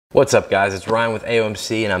What's up guys, it's Ryan with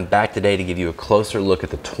AOMC and I'm back today to give you a closer look at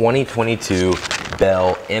the 2022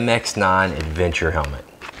 Bell MX-9 Adventure helmet.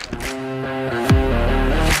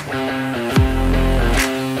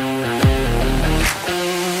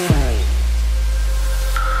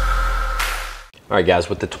 Alright guys,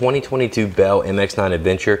 with the 2022 Bell MX-9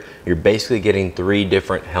 Adventure, you're basically getting three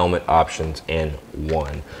different helmet options in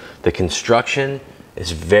one. The construction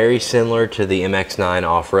is very similar to the MX-9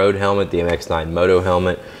 off-road helmet, the MX-9 moto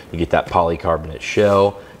helmet. You get that polycarbonate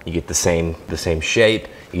shell, you get the same shape.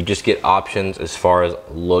 You just get options as far as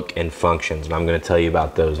look and functions, and I'm going to tell you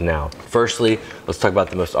about those now. Firstly, let's talk about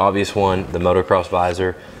the most obvious one. The motocross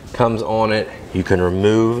visor comes on it. You can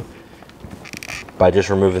remove by just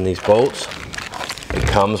removing these bolts. It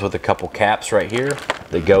comes with a couple caps right here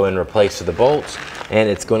that go in replace of the bolts, and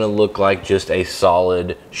it's going to look like just a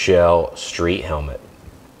solid shell street helmet.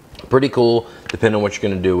 Pretty cool, depending on what you're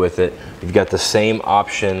going to do with it. You've got the same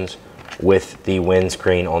options with the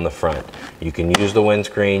windscreen on the front. You can use the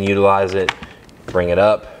windscreen, utilize it, bring it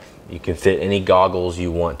up. You can fit any goggles you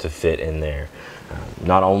want to fit in there.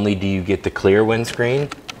 Not only do you get the clear windscreen,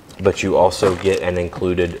 but you also get an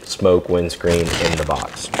included smoke windscreen in the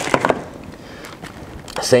box.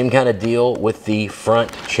 Same kind of deal with the front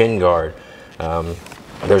chin guard.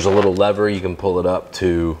 There's a little lever, you can pull it up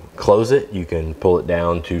to close it, you can pull it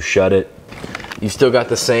down to shut it. You still got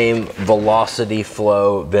the same velocity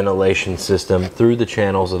flow ventilation system through the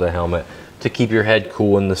channels of the helmet to keep your head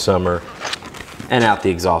cool in the summer, and out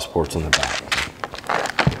the exhaust ports on the back.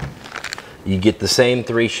 You get the same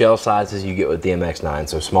three shell sizes you get with the MX-9,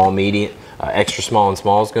 so small, medium, extra small and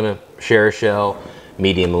small is gonna share a shell,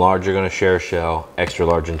 medium and large are gonna share a shell, extra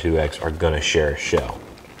large and 2X are gonna share a shell.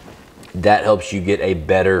 That helps you get a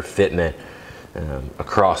better fitment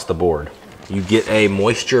across the board. You get a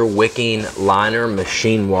moisture wicking liner,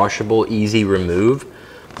 machine washable, easy remove,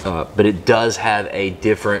 but it does have a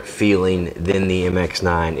different feeling than the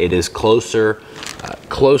MX-9. It is closer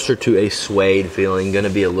to a suede feeling, gonna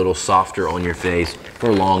be a little softer on your face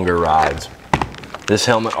for longer rides. This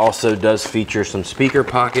helmet also does feature some speaker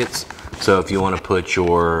pockets. So if you want to put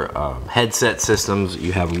your headset systems,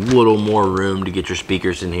 you have a little more room to get your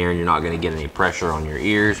speakers in here and you're not going to get any pressure on your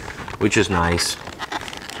ears, which is nice.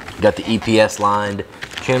 You got the EPS lined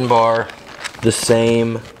chin bar, the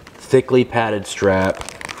same thickly padded strap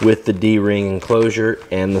with the D-ring enclosure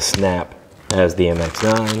and the snap as the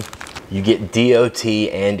MX-9. You get DOT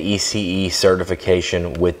and ECE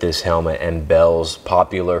certification with this helmet and Bell's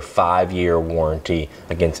popular 5-year warranty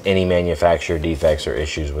against any manufacturer defects or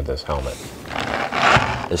issues with this helmet.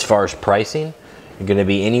 As far as pricing, you're going to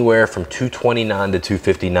be anywhere from $229 to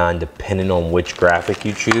 $259 depending on which graphic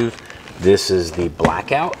you choose. This is the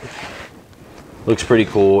blackout. Looks pretty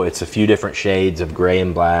cool. It's a few different shades of gray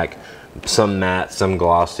and black, some matte, some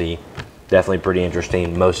glossy. Definitely pretty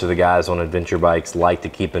interesting. Most of the guys on adventure bikes like to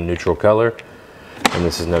keep a neutral color, and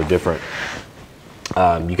this is no different.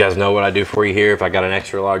 You guys know what I do for you here. If I got an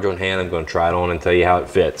extra large on hand, I'm going to try it on and tell you how it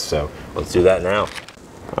fits. So let's do that now.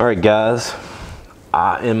 All right, guys.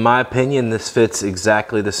 In my opinion, this fits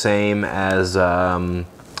exactly the same as a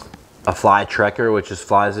Fly Trekker, which is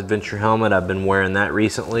Fly's adventure helmet. I've been wearing that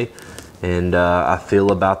recently, and I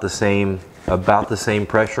feel about the same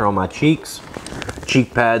pressure on my cheeks.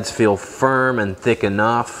 Cheek pads feel firm and thick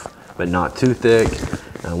enough, but not too thick.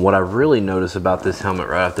 And what I really notice about this helmet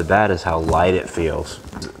right off the bat is how light it feels.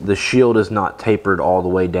 The shield is not tapered all the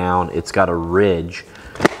way down. It's got a ridge.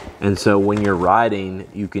 And so when you're riding,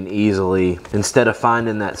 you can easily, instead of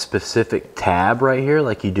finding that specific tab right here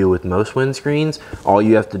like you do with most windscreens, all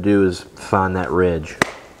you have to do is find that ridge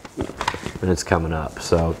and it's coming up.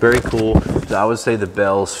 So very cool. So I would say the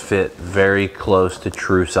Bells fit very close to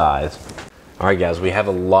true size. All right guys, we have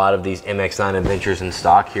a lot of these MX-9 Adventures in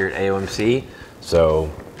stock here at AOMC.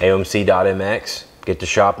 So AOMC.mx, get to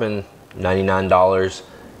shopping, $99,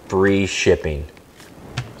 free shipping.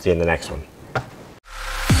 See you in the next one.